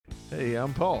Hey,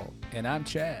 I'm Paul, And I'm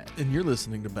Chad, and you're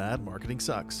listening to Bad Marketing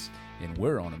Sucks, and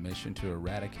we're on a mission to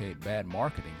eradicate bad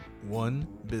marketing. one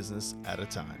business at a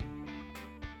time.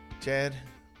 Chad,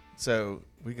 so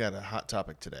we got a hot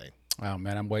topic today. Oh,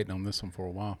 man, I'm waiting on this one for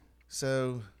a while.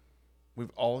 So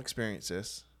we've all experienced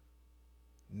this.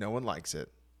 No one likes it.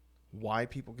 Why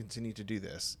people continue to do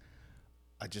this,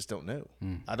 I just don't know.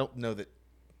 I don't know that.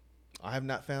 I have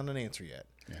not found an answer yet.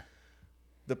 Yeah.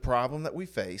 The problem that we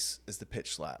face is the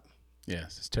pitch slap.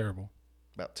 Yes, it's terrible.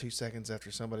 About 2 seconds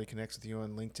after somebody connects with you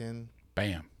on LinkedIn,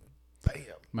 Bam. bam,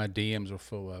 My DMs are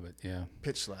full of it. Yeah.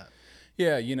 pitch slap.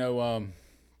 Yeah,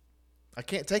 I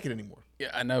can't take it anymore. yeah,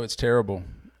 I know it's terrible.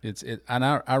 And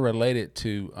I relate it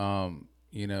to,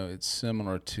 it's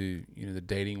similar to, the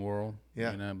dating world.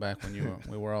 Yeah. Back when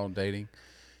we were all dating.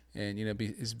 And,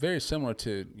 it's very similar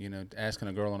to, asking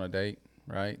a girl on a date,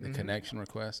 right? The connection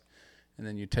request. And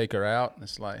then you take her out, and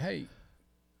it's like, hey,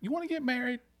 you want to get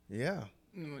married? Yeah.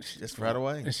 She's Just right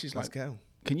away. And she's Let's like, go.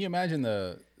 can you imagine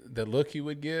the look you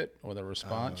would get or the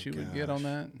response you would get on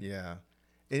that? Yeah.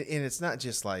 And it's not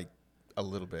just like a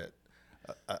little bit.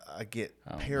 I get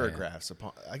Oh, paragraphs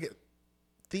upon, I get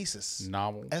thesis,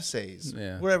 Novels. essays,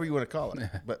 Yeah. whatever you want to call it,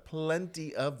 but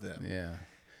plenty of them. Yeah.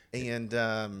 And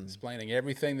Explaining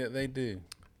everything that they do.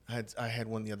 I had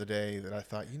one the other day that I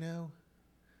thought, I'm going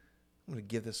to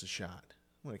give this a shot.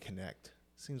 I'm going to connect.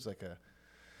 Seems like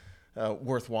a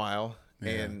worthwhile. Yeah.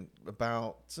 And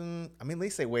about, at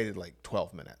least they waited like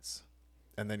 12 minutes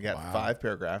and then got Wow. 5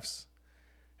 paragraphs.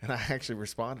 And I actually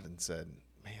responded and said,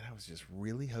 man, I was just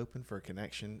really hoping for a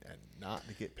connection and not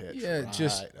to get pitched Yeah, right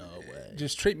away.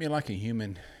 just treat me like a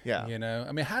human. Yeah.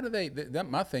 How do they?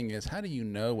 My thing is, how do you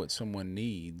know what someone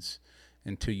needs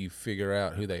until you figure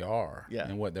out who they are Yeah.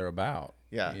 and what they're about?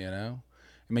 Yeah.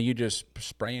 You just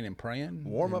spraying and praying.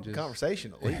 Warm and up the just-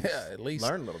 conversation at least. Yeah, at least.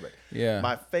 Learn a little bit. Yeah.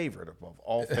 My favorite of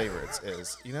all favorites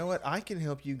is, you know what? I can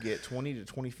help you get 20 to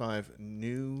 25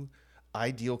 new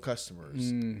ideal customers.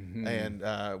 Mm-hmm.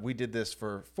 And we did this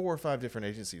for 4 or 5 different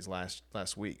agencies last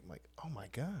week. I'm like, oh my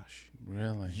gosh,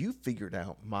 Really? you figured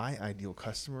out my ideal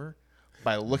customer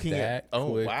by looking That at,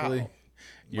 oh, quickly? wow.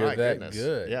 You're My that goodness.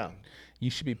 good. Yeah, You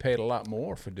should be paid a lot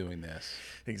more for doing this.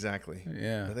 exactly.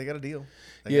 Yeah. But they got a deal.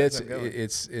 They Yeah, got something going.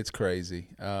 it's crazy,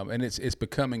 and it's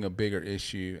becoming a bigger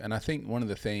issue. And I think one of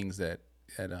the things that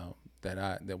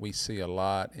we see a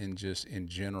lot in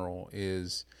general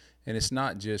is, and it's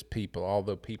not just people,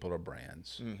 although people are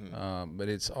brands, but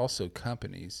it's also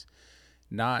companies.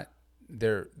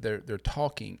 They're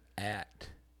talking at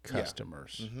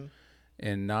customers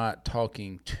and not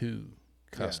talking to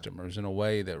customers in a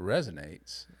way that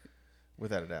resonates.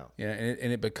 Without a doubt. Yeah,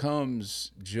 and it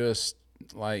becomes just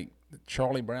like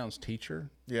Charlie Brown's teacher.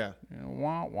 Yeah.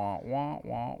 Wah, wah, wah,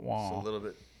 wah, It's wah. a little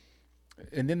bit.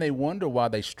 And then they wonder why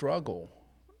they struggle,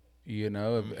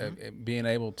 of being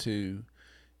able to,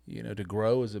 to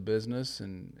grow as a business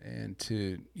and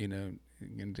to,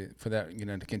 for that,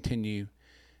 to continue,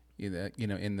 in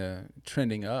the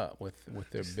trending up with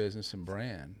their business and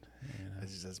brand. It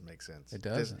just doesn't make sense. It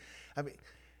doesn't.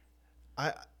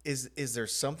 Is there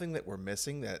something that we're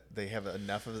missing that they have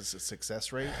enough of a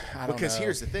success rate? I don't Because know.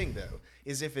 here's the thing, though,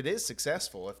 is if it is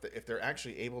successful, if they're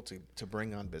actually able to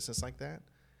bring on business like that,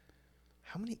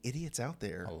 how many idiots out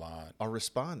there A lot. are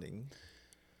responding?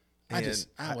 I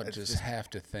And would it's just have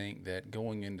to think that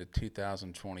going into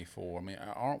 2024,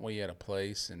 aren't we at a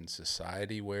place in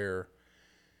society where,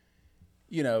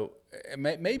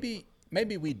 maybe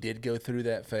we did go through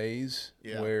that phase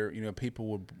where,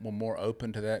 people were more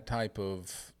open to that type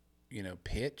of,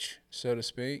 pitch, so to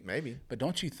speak. Maybe. But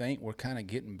don't you think we're kind of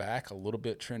getting back a little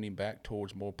bit, trending back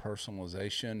towards more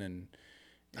personalization and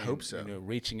I hope so.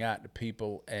 Reaching out to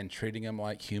people and treating them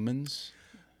like humans?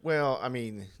 Well,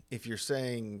 if you're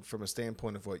saying from a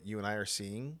standpoint of what you and I are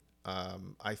seeing,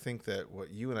 I think that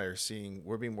what you and I are seeing,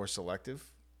 we're being more selective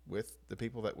with the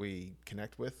people that we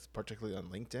connect with, particularly on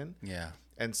LinkedIn. Yeah.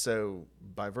 And so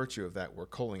by virtue of that, we're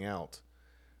culling out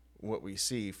what we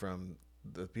see from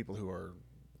the people who are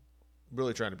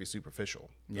really trying to be superficial.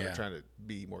 That are trying to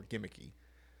be more gimmicky.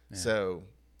 Yeah. So,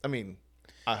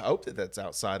 I hope that that's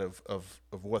outside of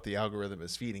what the algorithm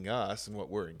is feeding us and what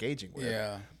we're engaging with.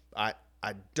 Yeah.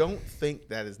 I don't think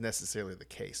that is necessarily the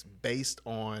case based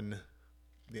on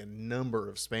the number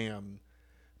of spam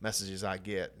messages I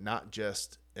get, not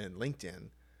just in LinkedIn,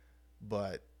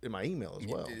 but in my email as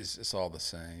well. It's all the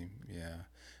same, yeah.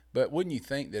 But wouldn't you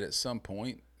think that at some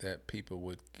point that people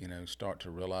would, start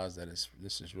to realize that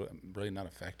this is really not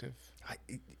effective? I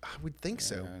would think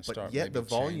so, and but start yet the maybe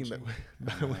volume changing.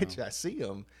 by which I see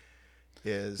them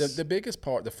is The biggest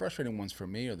part, the frustrating ones for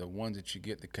me are the ones that you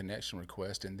get the connection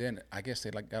request, and then I guess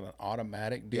they like got an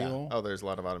automatic deal. Oh, there's a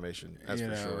lot of automation. That's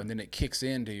for sure. And then it kicks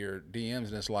into your DMs,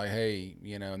 and it's like, hey,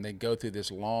 and they go through this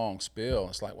long spill.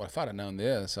 It's like, well, if I'd have known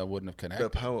this, I wouldn't have connected. The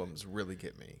poems really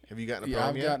get me. Have you gotten a Yeah, poem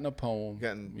I've yet? gotten a poem.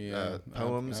 Gotten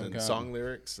poems I've and gotten- song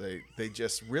lyrics. They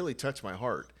just really touch my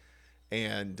heart.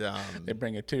 And They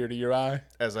bring a tear to your eye.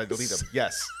 as I delete them,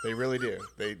 yes, they really do.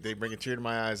 They bring a tear to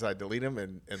my eyes. I delete them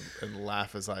and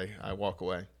laugh as I walk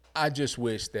away. I just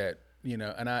wish that,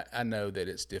 and I know that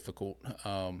it's difficult,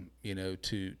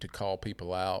 to call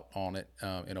people out on it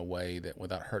in a way that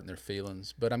without hurting their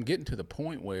feelings. But I'm getting to the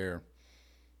point where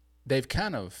they've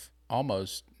kind of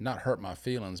almost not hurt my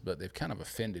feelings, but they've kind of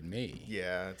offended me.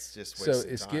 Yeah, it's just So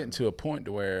wasting it's time. getting to a point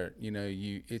to where,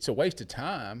 it's a waste of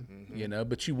time,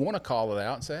 but you want to call it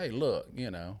out and say, hey, look,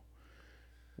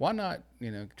 why not,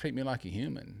 treat me like a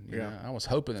human? You know? I was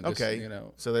hoping that Okay, this,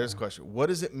 so there's a question. What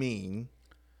does it mean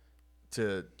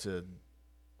to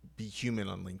be human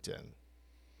on LinkedIn?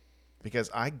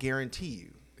 Because I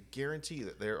guarantee you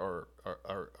that there are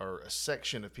a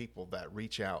section of people that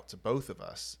reach out to both of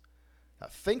us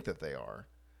that think that they are,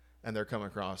 and they're coming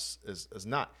across as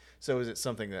not. So is it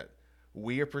something that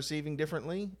we are perceiving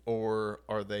differently, or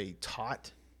are they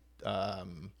taught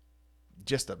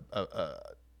just a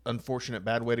unfortunate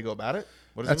bad way to go about it?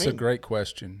 What does That's it mean? a great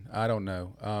question. I don't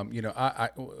know.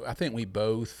 I think we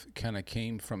both kind of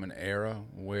came from an era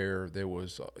where there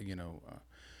was,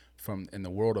 from in the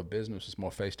world of business, it's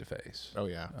more face to face. Oh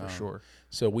yeah, for sure.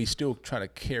 So we still try to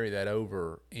carry that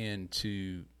over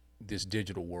into this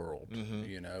digital world,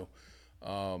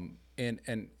 and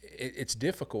it's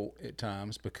difficult at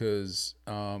times because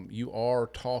you are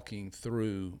talking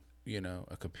through,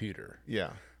 a computer. Yeah.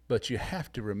 But you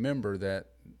have to remember that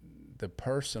the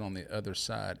person on the other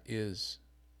side is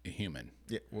a human.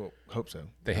 Yeah. Well, hope so.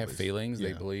 They at have least. feelings. They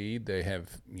Yeah. bleed. They have,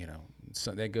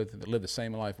 so they live the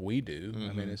same life we do.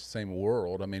 I mean, it's the same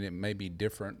world. I mean, it may be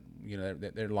different.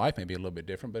 Their life may be a little bit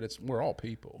different, but we're all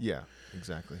people. Yeah.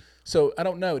 Exactly. So I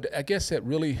don't know. I guess that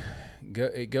really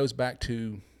it goes back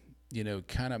to,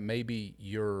 kind of maybe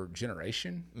your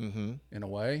generation in a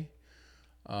way.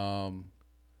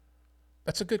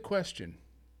 That's a good question.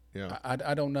 Yeah.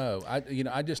 I don't know.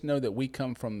 I just know that we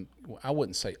come from, I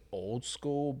wouldn't say old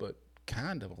school, but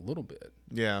kind of a little bit.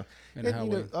 Yeah. And And,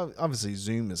 how obviously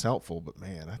Zoom is helpful, but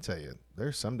man, I tell you,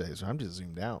 there's some days where I'm just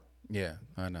zoomed out. Yeah,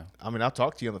 I know. I mean, I'll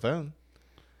talk to you on the phone,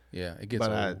 Yeah, it gets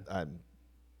but old.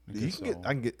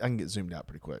 I can get zoomed out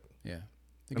pretty quick. Yeah, it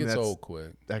I mean, gets that's old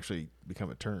quick. Actually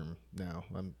become a term now.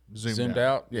 I'm zoomed, Zoomed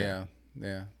out. out?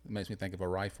 Yeah. It makes me think of a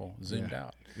rifle. Zoomed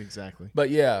out. Exactly. But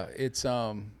yeah, it's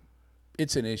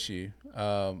an issue.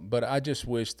 But I just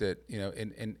wish that,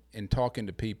 in talking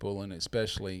to people, and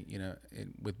especially,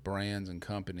 with brands and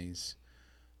companies,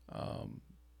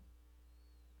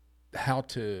 how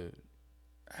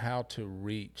to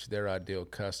reach their ideal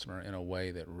customer in a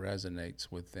way that resonates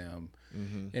with them.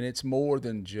 And it's more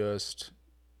than just,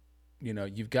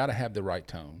 you've got to have the right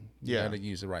tone. You Yeah. got to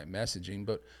use the right messaging.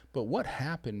 But what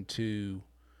happened to,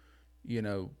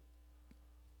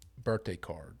 birthday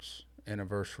cards,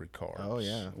 anniversary cards? Oh,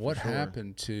 yeah, for What sure.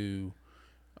 happened to,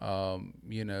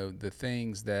 the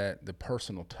things that the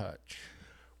personal touch?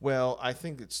 Well, I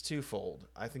think it's twofold.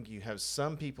 I think you have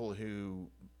some people who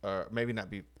maybe not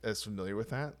be as familiar with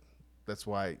that. That's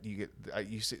why you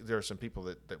see there are some people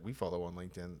that we follow on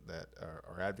LinkedIn that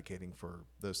are advocating for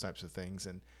those types of things,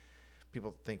 and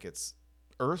people think it's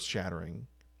earth shattering,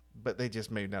 but they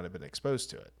just may not have been exposed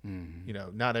to it.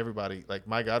 Not everybody, like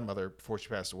my godmother before she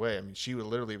passed away, I mean, she would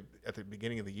literally at the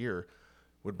beginning of the year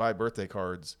would buy birthday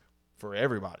cards for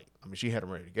everybody. I mean, she had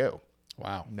them ready to go.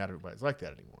 Wow. Not everybody's like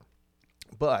that anymore.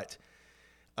 But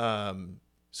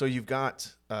so you've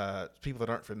got people that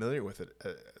aren't familiar with it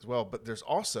as well. But there's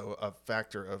also a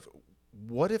factor of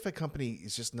what if a company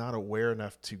is just not aware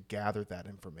enough to gather that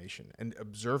information and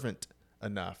observant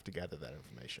enough to gather that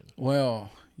information? Well,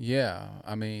 yeah.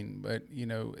 I mean, but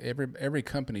every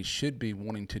company should be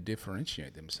wanting to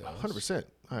differentiate themselves. 100%.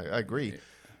 I agree.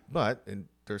 But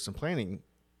there's some planning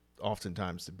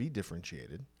oftentimes to be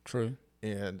differentiated. True.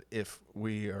 And if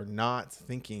we are not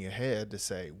thinking ahead to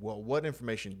say, well, what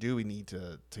information do we need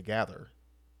to gather?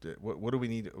 What do we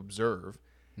need to observe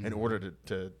in order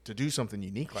to do something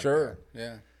unique like Sure. that?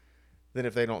 Yeah. Then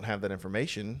if they don't have that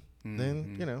information,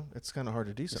 then, it's kind of hard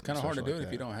to do something. It's kind of hard to special do like it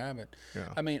if you that. don't have it.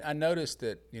 Yeah. I mean, I noticed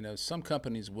that, some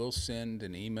companies will send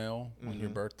an email on your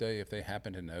birthday if they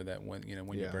happen to know that when your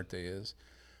Yeah. birthday is.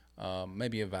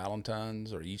 Maybe a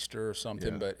Valentine's or Easter or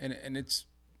something, Yeah. but and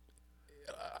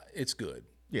it's good.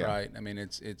 Yeah. Right. I mean,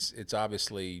 it's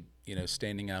obviously,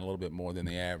 standing out a little bit more than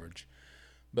the average.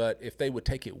 But if they would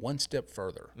take it one step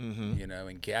further,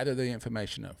 and gather the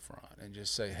information up front and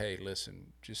just say, hey,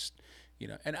 listen, just,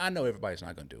 and I know everybody's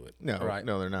not going to do it. No, right?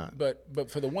 no, they're not. But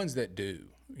for the ones that do,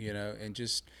 and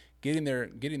just getting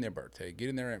their birthday,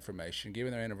 getting their information,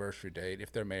 giving their anniversary date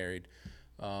if they're married,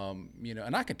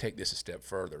 and I can take this a step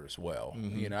further as well.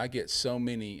 I get so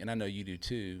many, and I know you do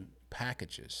too,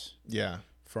 packages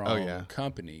from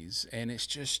companies, and it's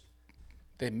just,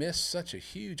 they miss such a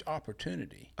huge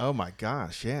opportunity. Oh my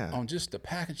gosh, yeah. On just the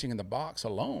packaging in the box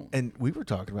alone. And we were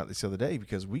talking about this the other day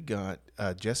because we got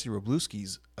Jesse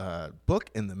Robluski's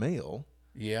book in the mail.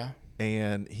 Yeah.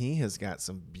 And he has got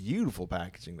some beautiful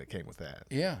packaging that came with that.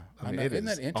 Yeah. I mean, know. it Isn't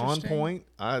is that interesting? on point.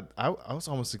 I was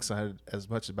almost excited as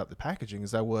much about the packaging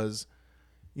as I was,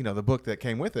 the book that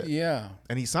came with it. Yeah.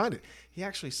 And he signed it. He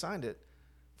actually signed it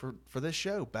for this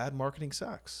show, Bad Marketing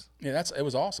Sucks. Yeah, it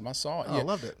was awesome. I saw it. Oh, yeah. I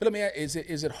loved it. But let me ask,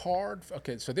 is it hard?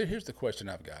 Okay, so here's the question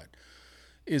I've got.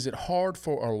 Is it hard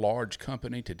for a large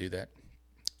company to do that?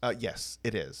 Yes,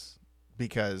 it is.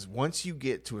 Because once you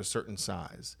get to a certain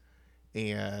size,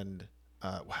 and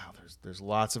there's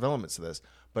lots of elements to this,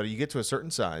 but you get to a certain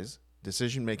size,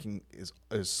 decision making is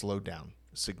slowed down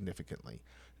significantly.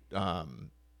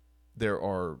 There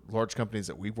are large companies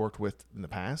that we've worked with in the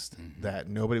past that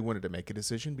nobody wanted to make a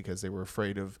decision because they were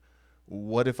afraid of,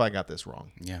 what if I got this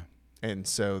wrong? Yeah. And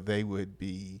so they would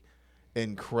be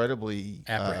incredibly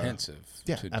apprehensive.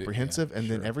 Apprehensive. And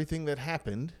then everything that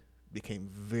happened became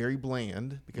very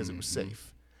bland because it was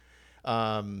safe.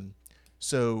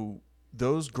 So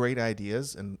those great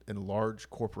ideas in large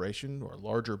corporation or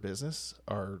larger business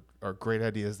are great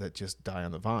ideas that just die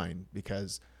on the vine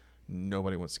because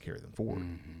nobody wants to carry them forward.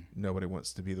 Nobody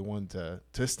wants to be the one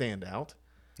to stand out.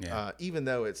 Yeah. Even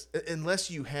though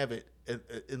unless you have it,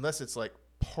 unless it's like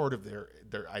part of their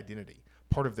identity,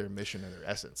 part of their mission and their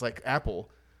essence. Like Apple.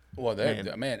 Well,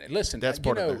 man, listen, that's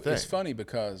part of their thing. It's funny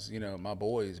because, my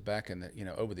boys back in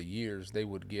the, over the years, they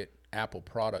would get Apple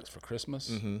products for Christmas,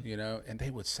 and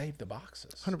they would save the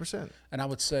boxes. 100%. And I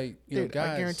would say, Dude, guys,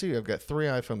 I guarantee you, I've got 3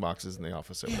 iPhone boxes in the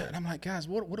office over there. And I'm like, guys,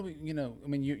 what do we, I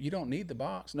mean, you don't need the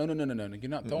box. No. You're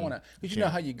not throwing it. Because you know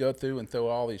how you go through and throw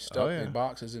all these stuff in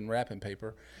boxes and wrapping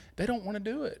paper. They don't want to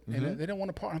do it. And they don't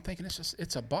want to part. I'm thinking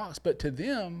it's a box. But to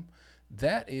them,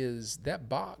 that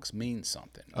box means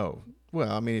something. Oh, well,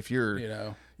 I mean, if you're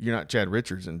not Chad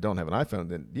Richards and don't have an iPhone,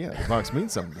 then the box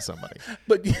means something to somebody.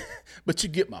 But you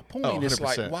get my point. Oh, it's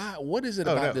like, why? What is it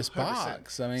about this 100%.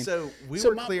 box? I mean, so we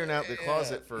were clearing out the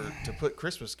closet to put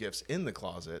Christmas gifts in the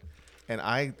closet, and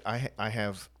I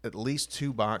have at least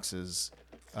 2 boxes,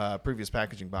 previous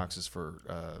packaging boxes for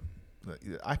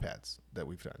the iPads that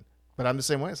we've done. But I'm the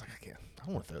same way. It's like, I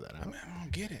don't want to throw that out. I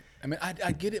don't get it. I mean,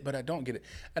 I get it, but I don't get it.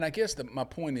 And I guess my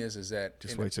point is that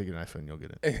just wait till you get an iPhone, you'll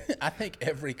get it. I think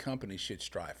every company should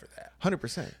strive for that.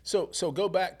 100%. So go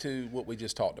back to what we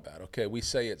just talked about. Okay, we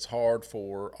say it's hard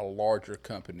for a larger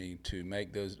company to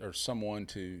make those, or someone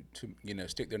to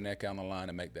stick their neck out on the line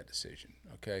and make that decision.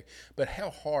 Okay, but how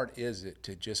hard is it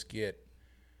to just get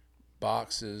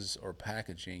boxes or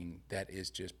packaging that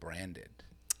is just branded?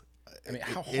 I mean,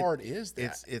 how hard is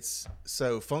that? It's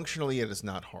so functionally, it is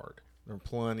not hard. There are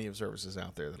plenty of services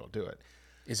out there that'll do it.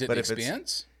 Is it an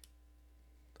expense?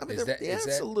 I mean,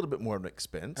 it's a little bit more of an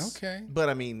expense. Okay, but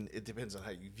I mean, it depends on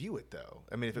how you view it, though.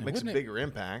 I mean, if it makes a bigger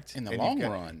impact in the long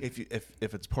run, if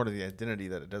it's part of the identity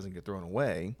that it doesn't get thrown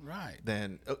away, right?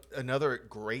 Then another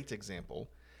great example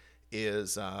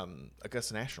is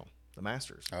Augusta National, the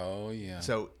Masters. Oh yeah.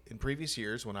 So in previous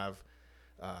years, when I've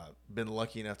been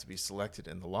lucky enough to be selected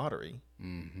in the lottery.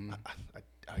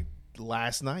 I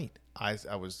last night I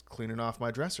was cleaning off my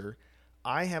dresser.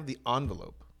 I have the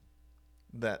envelope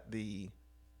that the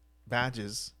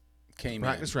badges,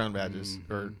 practice round badges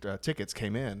or tickets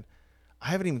came in. I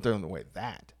haven't even thrown away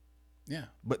that. Yeah,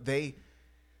 but because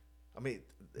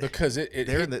it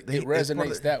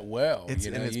resonates that well. It's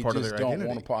part of their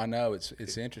identity. I know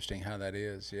it's interesting how that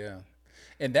is. Yeah.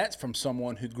 And that's from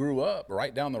someone who grew up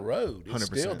right down the road. It's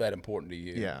 100%. Still that important to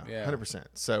you. Yeah, 100%.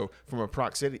 So from a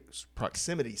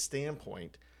proximity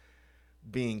standpoint,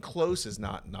 being close is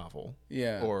not novel.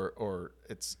 Yeah. Or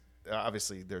it's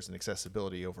obviously there's an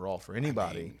accessibility overall for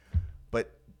anybody,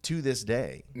 but to this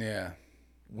day,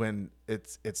 when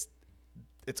it's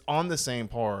on the same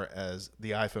par as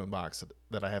the iPhone box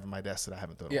that I have in my desk that I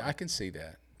haven't thrown away. Yeah, I can see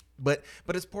that. But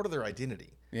it's part of their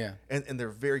identity. Yeah. And they're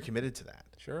very committed to that.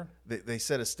 Sure. They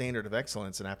set a standard of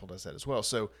excellence, and Apple does that as well.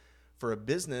 So for a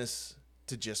business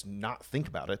to just not think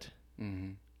about it,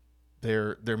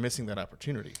 they're missing that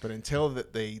opportunity. But until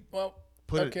that they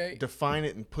define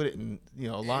it and put it in,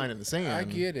 a line in the sand. I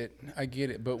get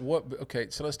it. But okay,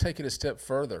 so let's take it a step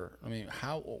further. I mean,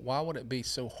 why would it be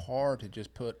so hard to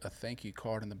just put a thank you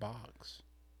card in the box?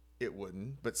 It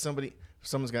wouldn't, but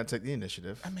someone's got to take the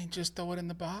initiative. I mean, just throw it in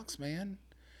the box, man.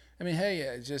 I mean,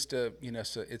 hey, just so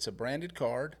it's a branded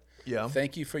card. Yeah.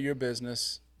 Thank you for your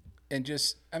business, and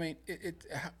just, I mean,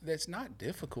 that's not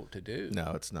difficult to do.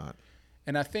 No, it's not.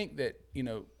 And I think that,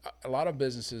 a lot of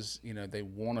businesses, they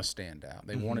want to stand out.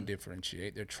 They want to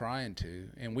differentiate. They're trying to.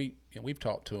 And we've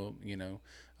talked to them,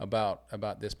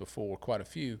 about this before, quite a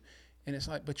few. And it's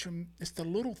like, but it's the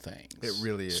little things. It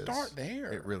really is. Start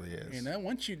there. It really is.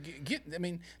 Once you get, I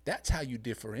mean, that's how you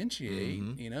differentiate,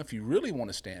 if you really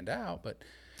want to stand out. But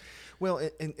well,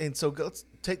 and so let's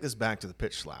take this back to the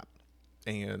pitch slap.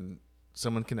 And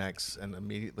someone connects, and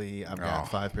immediately I've got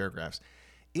 5 paragraphs.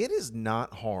 It is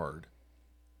not hard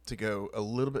to go a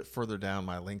little bit further down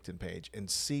my LinkedIn page and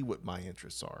see what my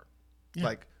interests are. Yeah.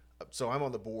 Like, so I'm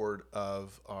on the board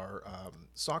of our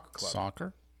soccer club.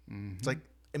 Soccer? Mm-hmm. It's like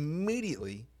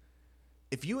immediately,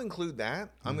 if you include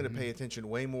that, I'm going to pay attention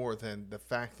way more than the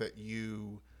fact that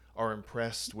you are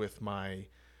impressed with my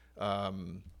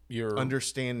your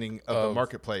understanding of the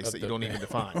marketplace that you don't even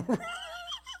define.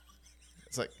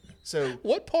 It's like, so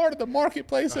what part of the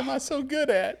marketplace am I so good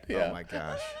at? Yeah. Oh my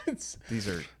gosh, it's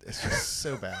just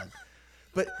so bad.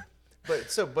 But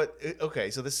okay,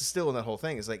 so this is still in that whole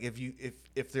thing. It's like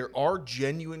if there are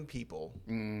genuine people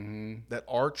that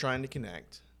are trying to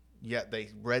connect, yet they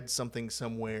read something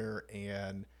somewhere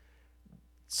and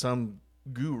some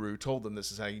guru told them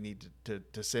this is how you need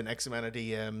to send X amount of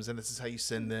DMs and this is how you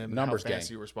send them, numbers and how fast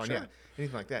game. You respond, sure. Yeah,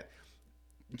 anything like that.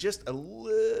 Just a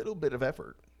little bit of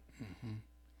effort.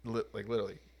 Like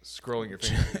literally scrolling your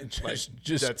finger.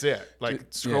 just that's it. Like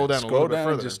scroll down a little bit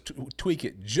further. And just tweak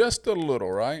it just a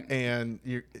little, right? And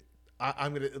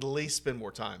I'm going to at least spend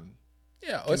more time.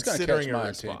 Yeah, it's going to catch my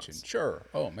attention. Sure.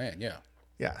 Oh man, yeah.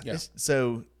 Yeah.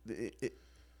 So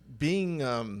being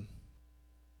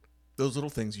those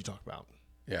little things you talk about.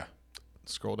 Yeah.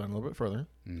 Scroll down a little bit further.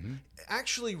 Mm-hmm.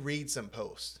 Actually read some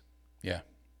posts. Yeah.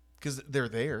 Because they're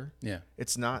there. Yeah.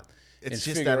 It's not. It's and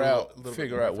just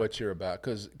figure out what you're about,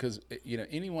 because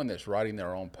anyone that's writing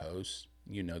their own posts,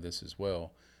 this as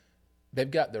well, they've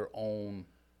got their own,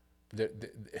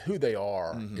 who they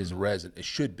are is resonant. It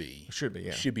should be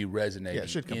resonating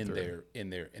in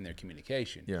their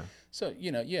communication. Yeah. So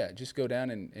just go down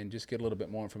and just get a little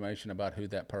bit more information about who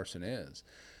that person is.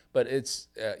 But it's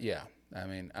I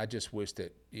mean, I just wish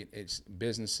that it's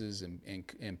businesses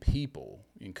and people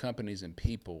and companies and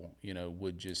people,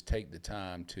 would just take the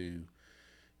time to,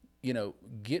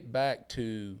 get back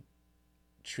to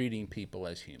treating people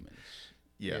as humans.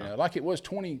 Yeah. Like it was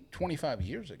 25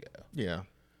 years ago. Yeah.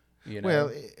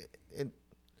 Well,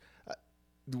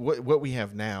 what we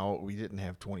have now, we didn't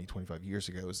have 25 years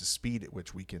ago, is the speed at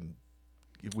which we can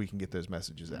get those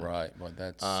messages out. Right. Well,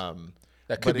 that's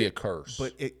that could be a curse.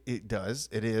 But it does.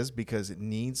 It is, because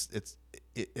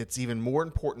it's even more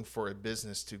important for a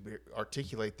business to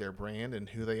articulate their brand and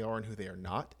who they are and who they are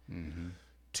not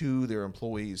to their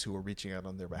employees who are reaching out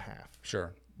on their behalf.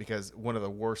 Sure. Because one of the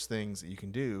worst things that you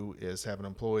can do is have an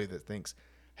employee that thinks,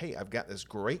 hey, I've got this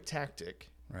great tactic.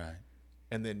 Right.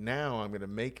 And then now I'm going to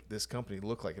make this company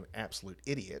look like an absolute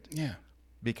idiot. Yeah.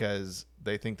 Because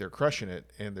they think they're crushing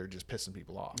it and they're just pissing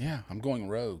people off. Yeah. I'm going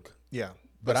rogue. Yeah.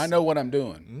 But I know what I'm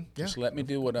doing. Yeah. Just let me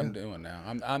do what I'm doing now.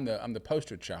 I'm the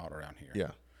poster child around here.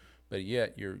 Yeah. But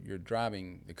yet you're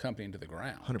driving the company into the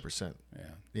ground. 100%. Yeah.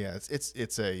 Yeah.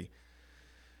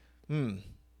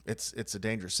 It's a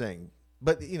dangerous thing.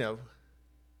 But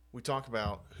we talk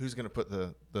about who's going to put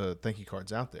the thank you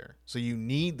cards out there. So you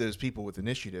need those people with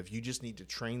initiative. You just need to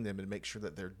train them and make sure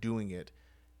that they're doing it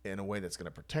in a way that's going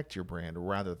to protect your brand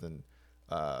rather than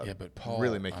but Paul,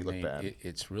 really make you look bad.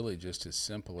 It's really just as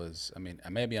simple as,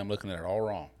 maybe I'm looking at it all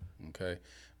wrong, okay?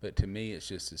 But to me, it's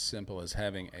just as simple as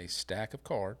having a stack of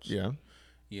cards,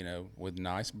 with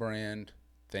nice brand,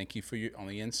 thank you for your, on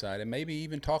the inside, and maybe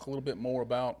even talk a little bit more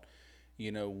about,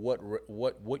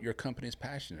 what your company is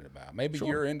passionate about. Maybe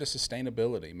you're into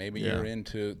sustainability. Maybe you're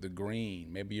into the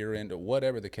green. Maybe you're into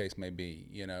whatever the case may be,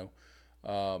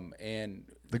 and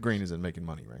the green isn't making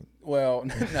money, right? Well,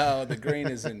 no, the green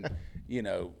isn't,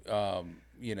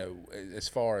 as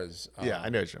far as I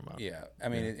know what you're talking about. Yeah,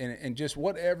 and just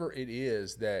whatever it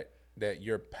is that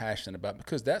you're passionate about,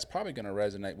 because that's probably going to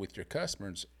resonate with your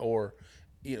customers, or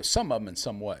some of them in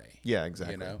some way. Yeah,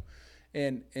 exactly.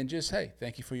 And just, hey,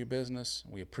 thank you for your business.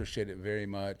 We appreciate it very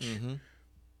much. Mm-hmm.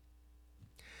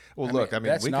 Well, look, we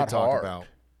could talk about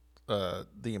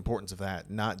the importance of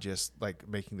that, not just like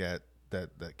making that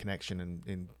connection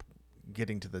and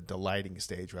getting to the delighting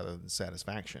stage rather than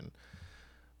satisfaction.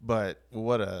 But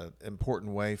what a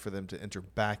important way for them to enter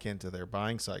back into their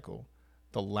buying cycle.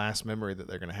 The last memory that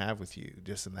they're going to have with you,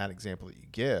 just in that example that you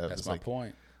give. That's my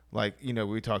point. Like,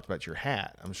 we talked about your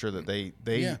hat. I'm sure that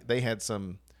they had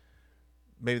some,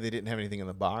 maybe they didn't have anything in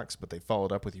the box, but they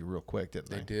followed up with you real quick, didn't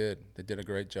they? They did. They did a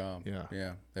great job. Yeah.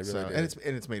 Yeah. They really did.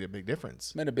 And it's made a big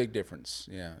difference. Made a big difference.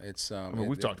 Yeah. It's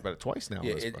we've talked about it twice now.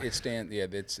 Yeah,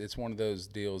 it's one of those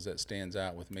deals that stands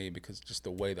out with me because just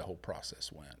the way the whole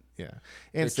process went. Yeah.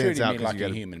 And it stands out like a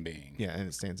human being. Yeah, and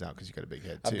it stands out because you got a big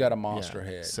head too. I've got a monster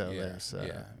head. So there's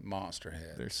monster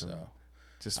head. There's some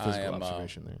just physical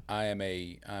observation there. I am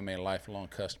a lifelong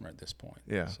customer at this point.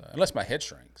 Yeah. So, unless my head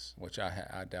shrinks, which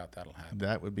I doubt that'll happen.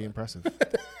 That would be impressive.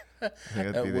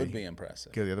 That would be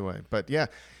impressive. Go the other way. But yeah,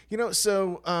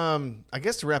 so I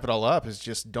guess to wrap it all up is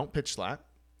just don't pitch slap.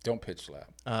 Don't pitch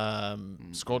slap.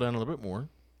 Scroll down a little bit more.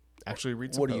 Actually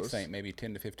read some What do posts. you think? Maybe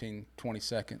 10 to 15, 20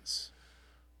 seconds?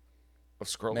 Of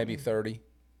scrolling? Maybe 30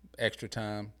 extra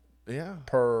time Yeah.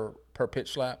 per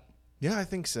pitch slap? Yeah, I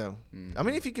think so. I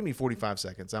mean, if you give me 45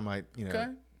 seconds, I might, Okay.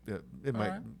 It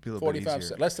might be a little 45 bit easier.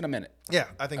 seconds. Less than a minute. Yeah,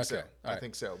 I think so. Okay. All I right.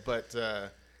 think so. But,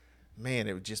 man,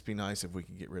 it would just be nice if we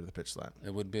could get rid of the pitch slap.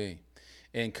 It would be.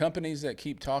 And companies that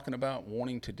keep talking about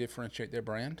wanting to differentiate their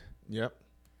brand, Yep.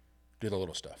 do the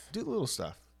little stuff. Do the little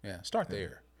stuff. Yeah, start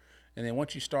there. And then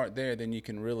once you start there, then you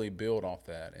can really build off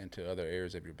that into other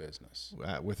areas of your business.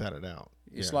 Without a doubt.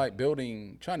 It's like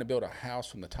trying to build a house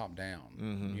from the top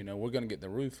down. We're going to get the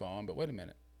roof on, but wait a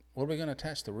minute. What are we going to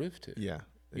attach the roof to? Yeah.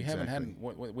 We exactly.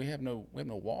 we have no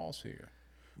walls here.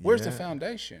 Where's the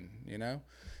foundation?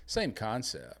 Same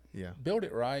concept. Yeah. Build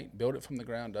it right, build it from the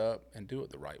ground up, and do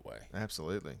it the right way.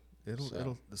 Absolutely.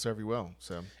 It'll serve you well.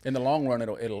 So in the long run,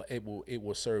 it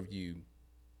will serve you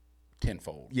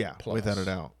tenfold. Yeah, plus. without a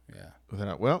doubt. Yeah. Without a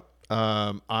doubt. Well,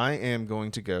 I am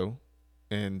going to go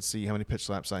and see how many pitch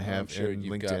slaps I have I'm sure in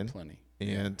you've LinkedIn. got plenty.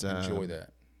 And enjoy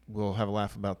that. We'll have a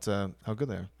laugh about how good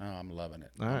they are. Oh, I'm loving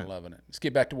it. All I'm right. loving it. Let's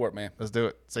get back to work, man. Let's do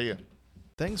it. See ya.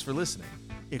 Thanks for listening.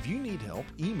 If you need help,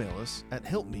 email us at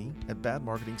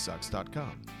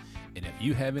helpme@badmarketingsucks.com. And if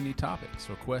you have any topics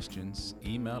or questions,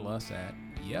 email us at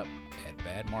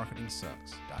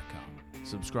badmarketingsucks.com.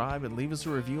 Subscribe and leave us a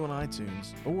review on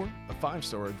iTunes or a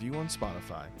 5-star review on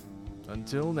Spotify.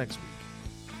 Until next week.